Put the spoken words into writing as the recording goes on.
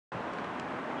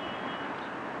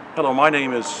Hello, my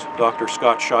name is Dr.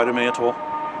 Scott Shidemantle,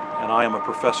 and I am a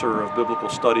professor of biblical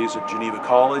studies at Geneva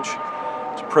College.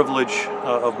 It's a privilege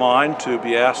of mine to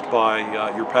be asked by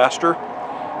your pastor,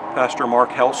 Pastor Mark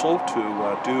Helsel,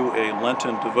 to do a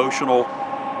Lenten devotional.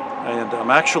 And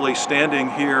I'm actually standing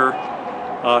here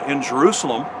in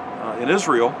Jerusalem, in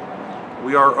Israel.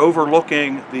 We are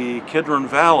overlooking the Kidron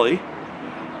Valley,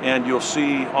 and you'll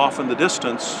see off in the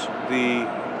distance the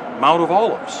Mount of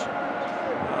Olives.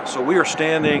 So we are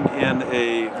standing in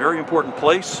a very important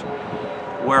place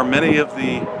where many of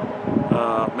the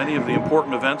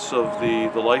important events of the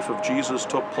life of Jesus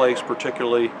took place,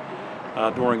 particularly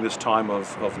during this time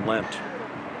of Lent.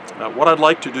 What I'd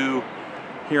like to do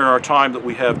here in our time that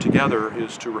we have together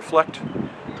is to reflect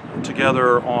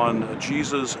together on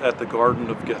Jesus at the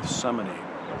Garden of Gethsemane,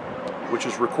 which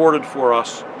is recorded for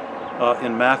us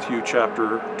in Matthew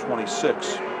chapter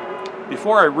 26.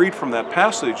 Before I read from that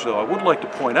passage, though, I would like to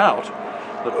point out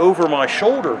that over my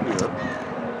shoulder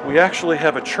here, we actually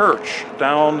have a church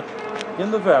down in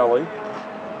the valley,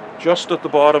 just at the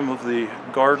bottom of the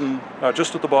garden,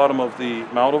 just at the bottom of the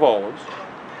Mount of Olives.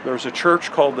 There's a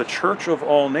church called the Church of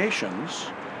All Nations,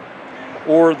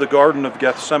 or the Garden of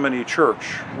Gethsemane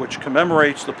Church, which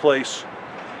commemorates the place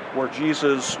where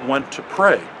Jesus went to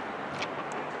pray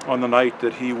on the night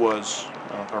that he was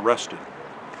arrested.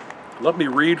 Let me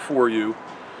read for you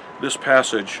this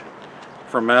passage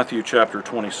from Matthew chapter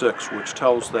 26, which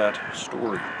tells that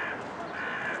story.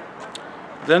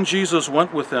 Then Jesus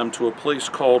went with them to a place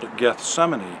called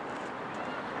Gethsemane,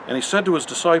 and he said to his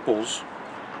disciples,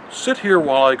 "Sit here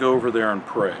while I go over there and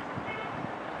pray."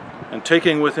 And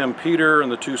taking with him Peter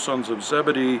and the two sons of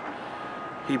Zebedee,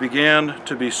 he began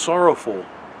to be sorrowful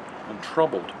and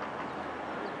troubled.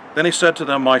 Then he said to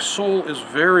them, "My soul is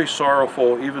very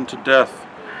sorrowful, even to death.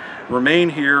 Remain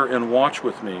here and watch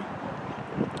with me."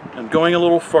 And going a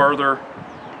little farther,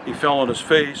 he fell on his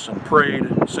face and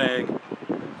prayed, saying,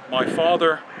 "My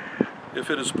Father, if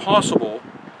it is possible,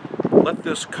 let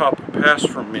this cup pass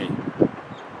from me.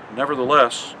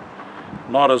 Nevertheless,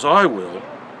 not as I will,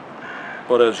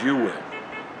 but as you will."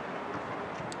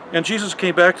 And Jesus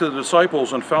came back to the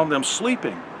disciples and found them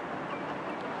sleeping.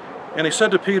 And he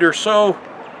said to Peter, "So,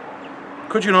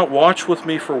 could you not watch with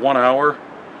me for 1 hour?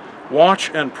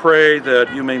 Watch and pray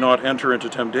that you may not enter into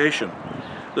temptation.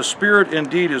 The spirit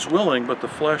indeed is willing, but the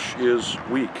flesh is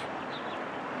weak."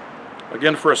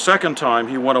 Again, for a second time,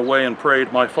 he went away and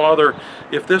prayed, "My Father,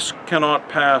 if this cannot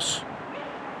pass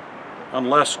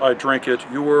unless I drink it,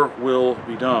 your will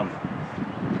be done."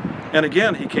 And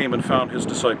again he came and found his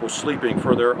disciples sleeping,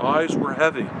 for their eyes were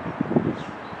heavy.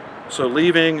 So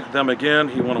leaving them again,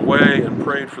 he went away and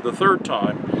prayed for the third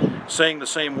time, saying the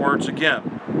same words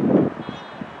again.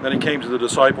 Then he came to the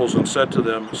disciples and said to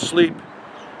them, "Sleep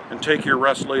and take your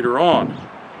rest later on.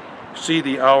 See,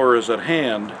 the hour is at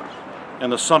hand,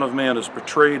 and the Son of Man is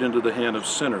betrayed into the hand of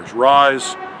sinners.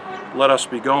 Rise, let us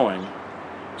be going.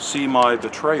 See, my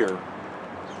betrayer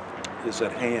is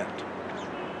at hand."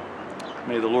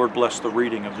 May the Lord bless the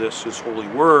reading of this, his holy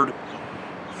word,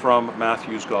 from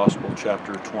Matthew's Gospel,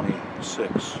 chapter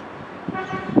 26.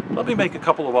 Let me make a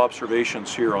couple of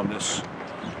observations here on this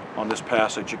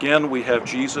passage. Again, we have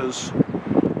Jesus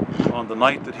on the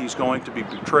night that he's going to be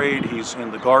betrayed. He's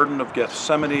in the Garden of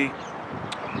Gethsemane,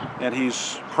 and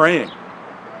he's praying.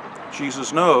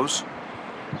 Jesus knows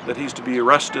that he's to be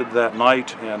arrested that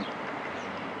night, and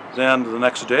then the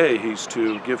next day he's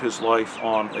to give his life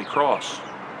on a cross.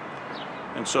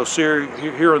 And so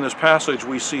here in this passage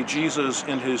we see Jesus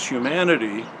in his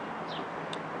humanity,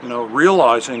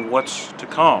 realizing what's to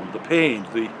come, the pain,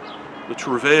 the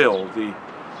travail,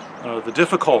 the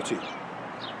difficulty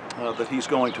that he's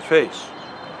going to face.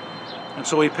 And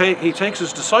so he takes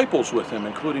his disciples with him,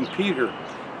 including Peter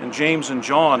and James and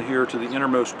John, here to the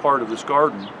innermost part of this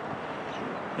garden.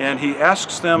 And he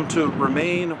asks them to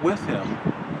remain with him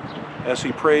as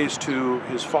he prays to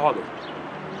his Father.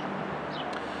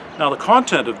 Now, the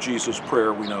content of Jesus'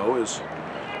 prayer, we know, is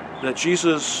that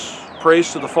Jesus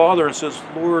prays to the Father and says,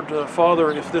 "Lord,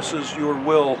 Father, if this is your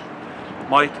will,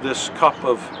 might this cup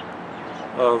of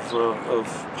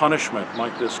punishment,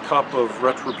 might this cup of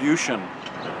retribution,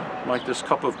 might this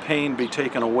cup of pain be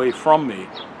taken away from me."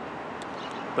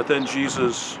 But then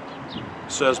Jesus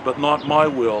says, "But not my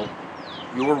will,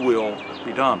 your will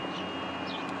be done."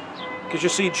 Because you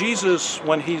see, Jesus,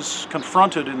 when he's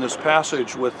confronted in this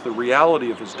passage with the reality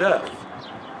of his death,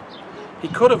 he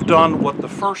could have done what the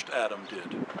first Adam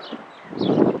did.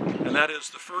 And that is,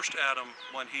 the first Adam,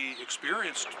 when he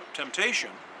experienced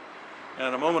temptation, and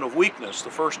in a moment of weakness, the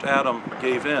first Adam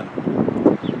gave in,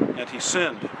 and he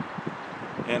sinned,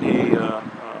 and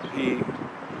he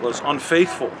was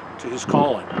unfaithful to his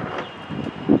calling.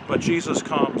 But Jesus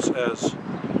comes as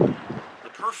the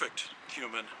perfect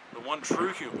human, the one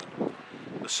true human,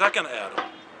 the second Adam.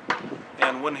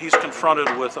 And when he's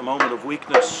confronted with a moment of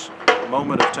weakness, a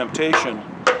moment of temptation,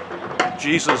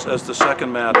 Jesus, as the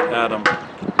second Adam,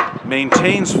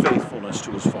 maintains faithfulness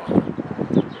to his Father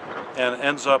and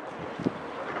ends up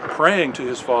praying to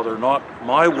his Father, not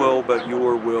my will, but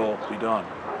your will be done.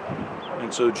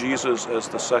 And so Jesus, as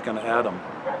the second Adam,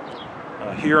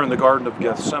 here in the Garden of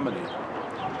Gethsemane,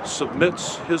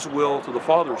 submits his will to the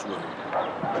Father's will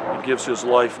and gives his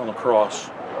life on the cross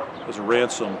as a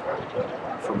ransom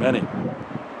for many.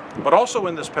 But also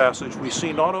in this passage, we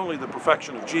see not only the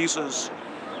perfection of Jesus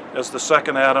as the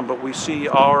second Adam, but we see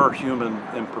our human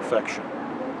imperfection.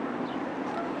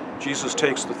 Jesus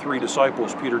takes the three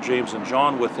disciples, Peter, James, and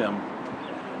John, with him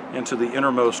into the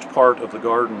innermost part of the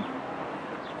garden.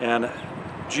 And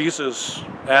Jesus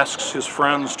asks his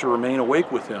friends to remain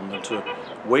awake with him and to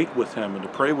wait with him and to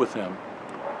pray with him.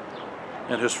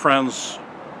 And his friends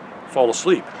fall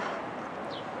asleep.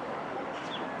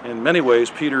 In many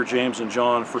ways, Peter, James, and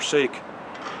John forsake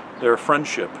their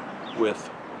friendship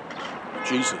with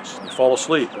Jesus. They fall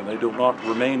asleep and they do not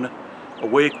remain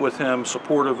awake with him,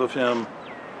 supportive of him.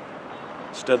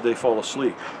 Instead, they fall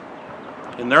asleep.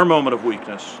 In their moment of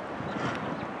weakness,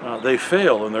 they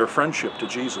fail in their friendship to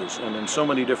Jesus. And in so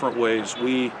many different ways,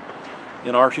 we,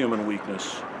 in our human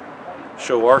weakness,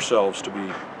 show ourselves to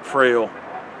be frail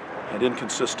and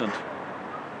inconsistent,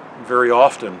 and very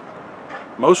often,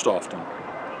 most often,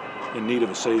 in need of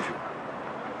a Savior.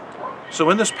 So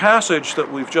in this passage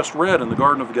that we've just read in the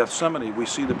Garden of Gethsemane, we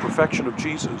see the perfection of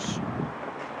Jesus,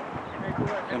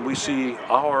 and we see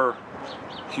our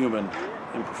human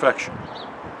imperfection.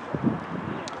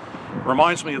 It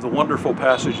reminds me of the wonderful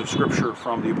passage of Scripture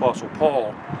from the Apostle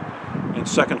Paul in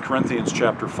 2 Corinthians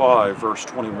chapter 5, verse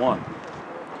 21,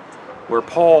 where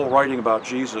Paul, writing about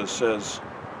Jesus, says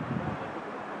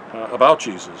about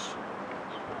Jesus,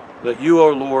 that you,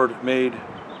 O Lord, made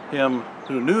him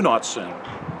who knew not sin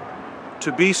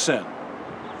to be sin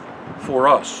for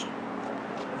us,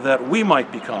 that we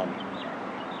might become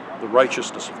the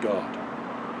righteousness of God.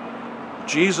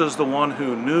 Jesus, the one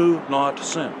who knew not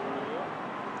sin,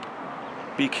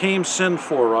 became sin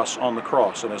for us on the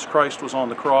cross. And as Christ was on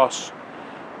the cross,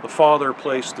 the Father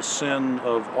placed the sin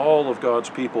of all of God's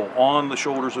people on the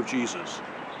shoulders of Jesus.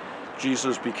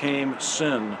 Jesus became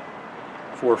sin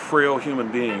for frail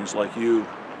human beings like you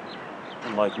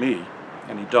and like me,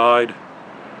 and he died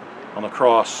on the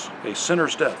cross a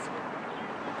sinner's death,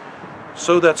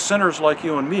 so that sinners like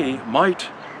you and me might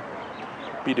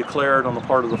be declared on the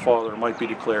part of the Father, might be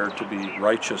declared to be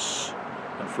righteous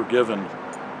and forgiven,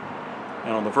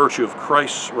 and on the virtue of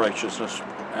Christ's righteousness,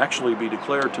 actually be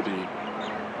declared to be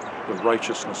the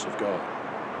righteousness of God.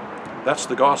 That's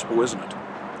the gospel, isn't it?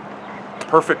 The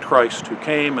perfect Christ who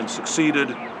came and succeeded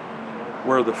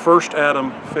where the first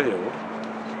Adam failed,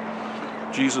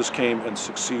 Jesus came and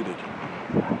succeeded.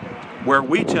 Where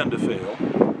we tend to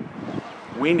fail,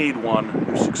 we need one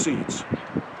who succeeds.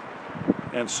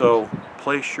 And so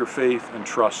place your faith and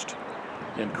trust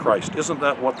in Christ. Isn't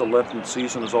that what the Lenten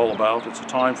season is all about? It's a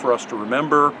time for us to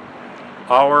remember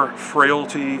our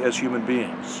frailty as human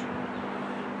beings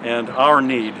and our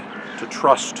need to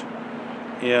trust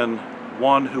in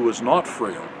one who is not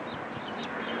frail,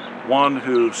 one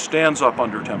who stands up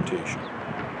under temptation,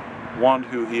 one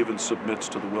who even submits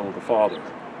to the will of the Father.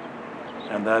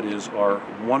 And that is our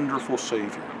wonderful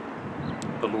Savior,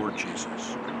 the Lord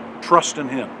Jesus. Trust in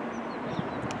him.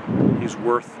 He's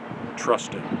worth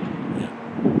trusting in.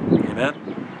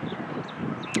 Amen.